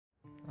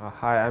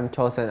Hi, I'm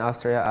Chosen,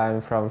 Austria. I'm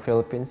from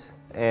Philippines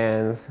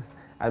and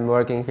I'm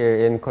working here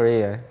in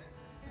Korea.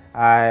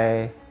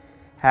 I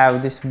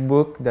have this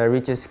book, The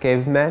Richest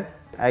Caveman.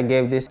 I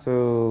gave this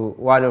to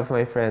one of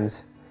my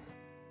friends.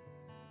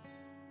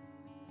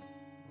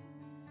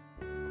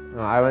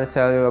 I want to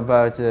tell you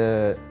about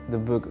the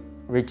book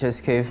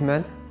Richest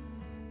Caveman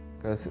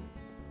because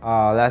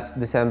last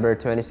December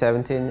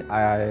 2017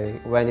 I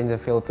went in the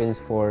Philippines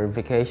for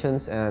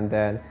vacations, and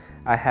then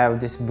I have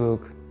this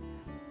book.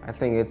 I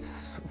think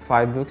it's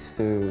 5 books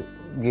to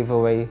give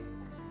away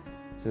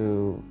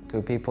to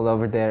people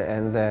over there,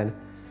 and then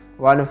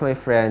one of my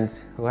friends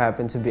who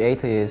happened to be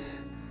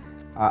atheist,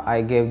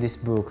 I gave this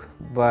book,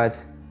 but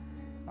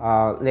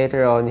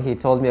later on he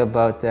told me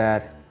about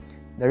that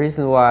the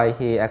reason why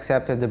he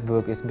accepted the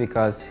book is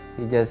because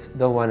he just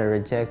don't want to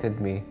reject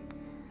me,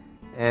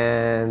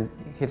 and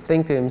he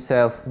think to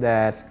himself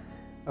that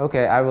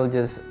okay, I will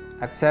just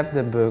accept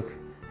the book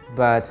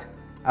but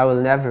I will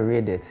never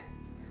read it.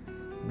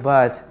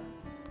 But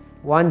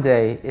one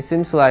day, it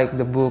seems like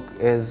the book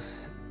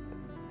is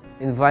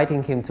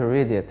inviting him to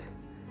read it.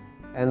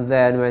 And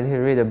then when he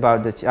read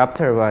about the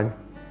chapter 1,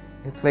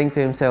 he think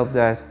to himself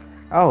that,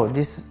 oh,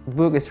 this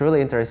book is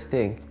really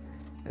interesting.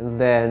 And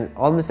then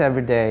almost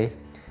every day,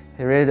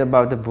 he read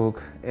about the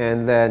book,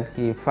 and then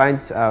he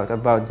finds out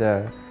about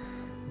the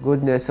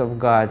goodness of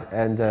God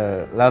and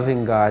the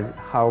loving God,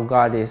 how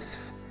God is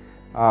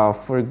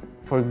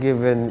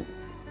forgiven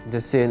the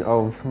sin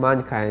of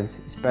mankind,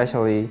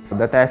 especially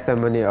the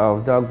testimony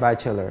of Doug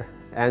Batchelor.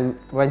 And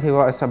when he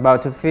was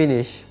about to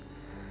finish,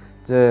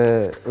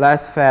 the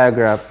last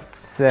paragraph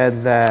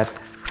said that,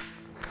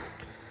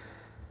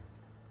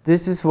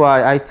 "This is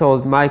why I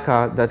told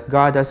Micah that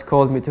God has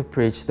called me to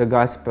preach the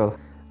gospel.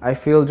 I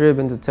feel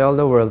driven to tell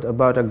the world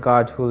about a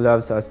God who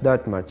loves us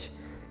that much.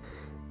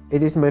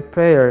 It is my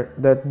prayer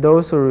that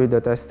those who read the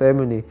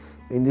testimony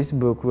in this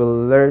book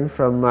will learn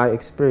from my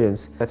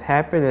experience that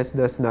happiness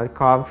does not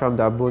come from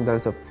the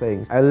abundance of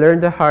things. I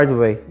learned the hard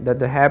way that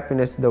the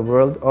happiness the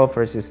world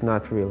offers is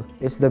not real.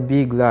 It's the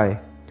big lie.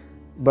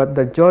 But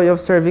the joy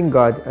of serving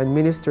God and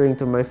ministering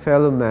to my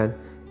fellow man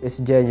is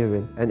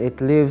genuine, and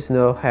it leaves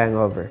no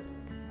hangover.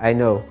 I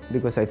know,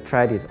 because I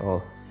tried it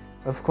all."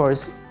 Of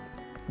course,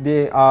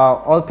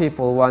 all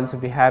people want to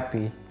be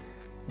happy.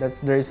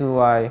 That's the reason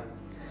why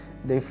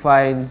they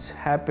find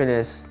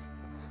happiness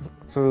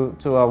to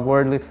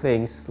worldly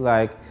things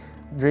like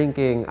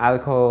drinking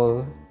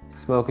alcohol,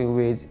 smoking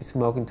weeds,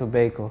 smoking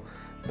tobacco.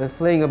 The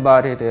thing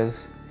about it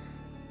is,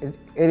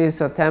 it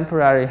is a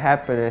temporary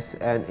happiness,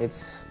 and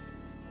it's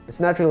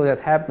not really that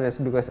happiness,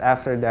 because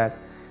after that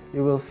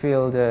you will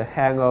feel the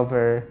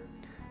hangover,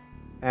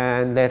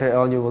 and later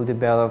on you will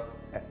develop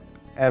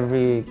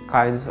every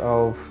kinds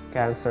of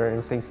cancer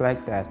and things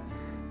like that.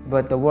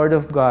 But the Word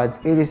of God,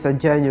 it is a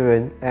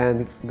genuine,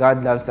 and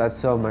God loves us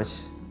so much.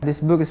 This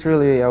book is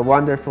really a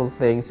wonderful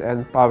thing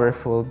and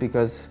powerful,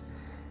 because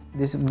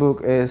this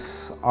book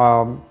is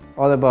all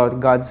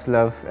about God's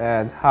love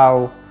and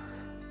how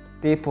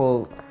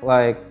people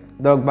like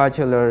Doug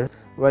Batchelor,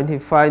 when he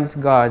finds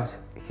God,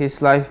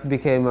 his life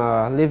became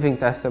a living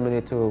testimony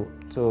to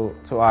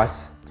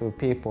us, to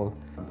people.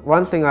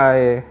 One thing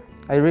I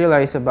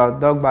realized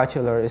about Doug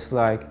Batchelor is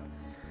like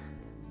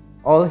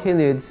all he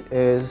needs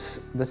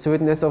is the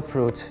sweetness of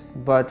fruit,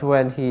 but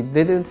when he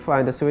didn't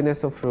find the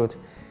sweetness of fruit,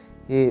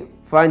 he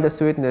find the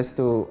sweetness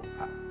to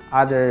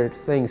other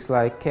things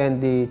like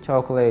candy,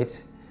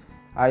 chocolate,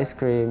 ice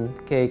cream,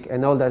 cake,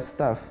 and all that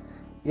stuff.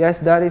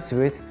 Yes, that is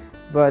sweet,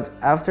 but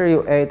after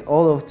you ate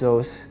all of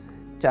those,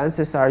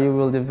 chances are you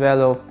will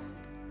develop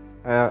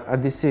a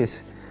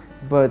disease.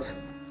 But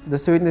the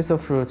sweetness of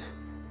fruit,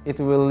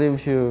 it will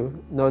leave you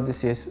no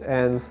disease.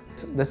 And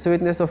the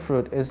sweetness of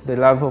fruit is the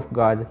love of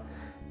God,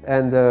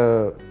 and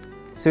the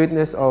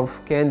sweetness of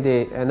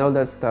candy and all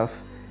that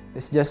stuff,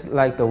 it's just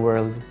like the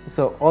world.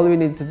 So all we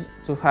need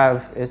to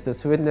have is the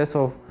sweetness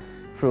of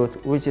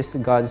fruit, which is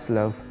God's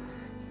love.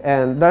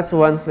 And that's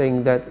one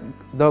thing that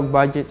Doug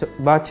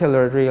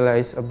Batchelor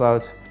realized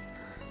about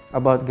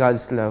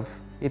God's love.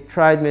 He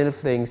tried many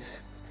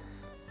things,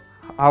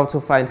 how to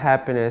find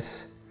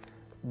happiness,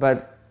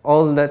 but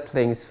all that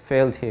things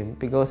failed him,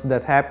 because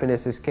that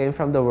happiness came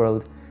from the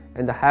world,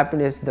 and the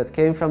happiness that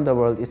came from the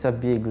world is a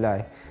big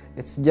lie.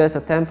 It's just a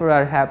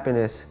temporary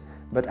happiness,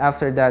 but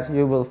after that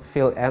you will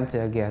feel empty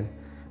again.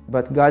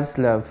 But God's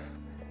love,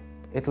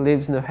 it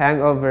leaves no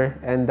hangover,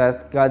 and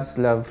that God's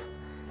love,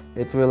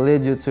 it will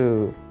lead you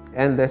to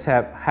endless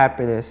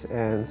happiness.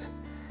 And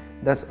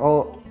that's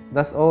all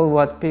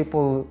what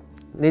people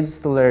needs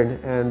to learn,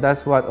 and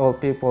that's what all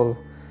people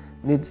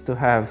needs to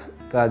have,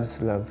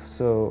 God's love.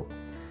 So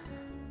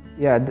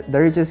yeah, the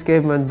Richest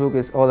Caveman book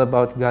is all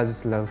about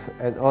God's love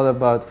and all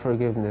about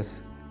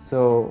forgiveness.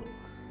 So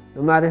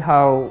no matter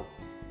how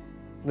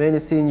many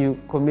sins you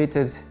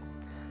committed,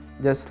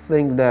 just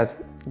think that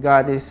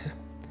God is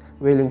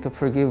willing to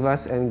forgive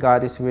us, and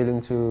God is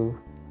willing to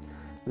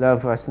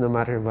love us no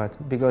matter what,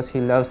 because He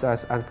loves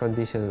us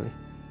unconditionally.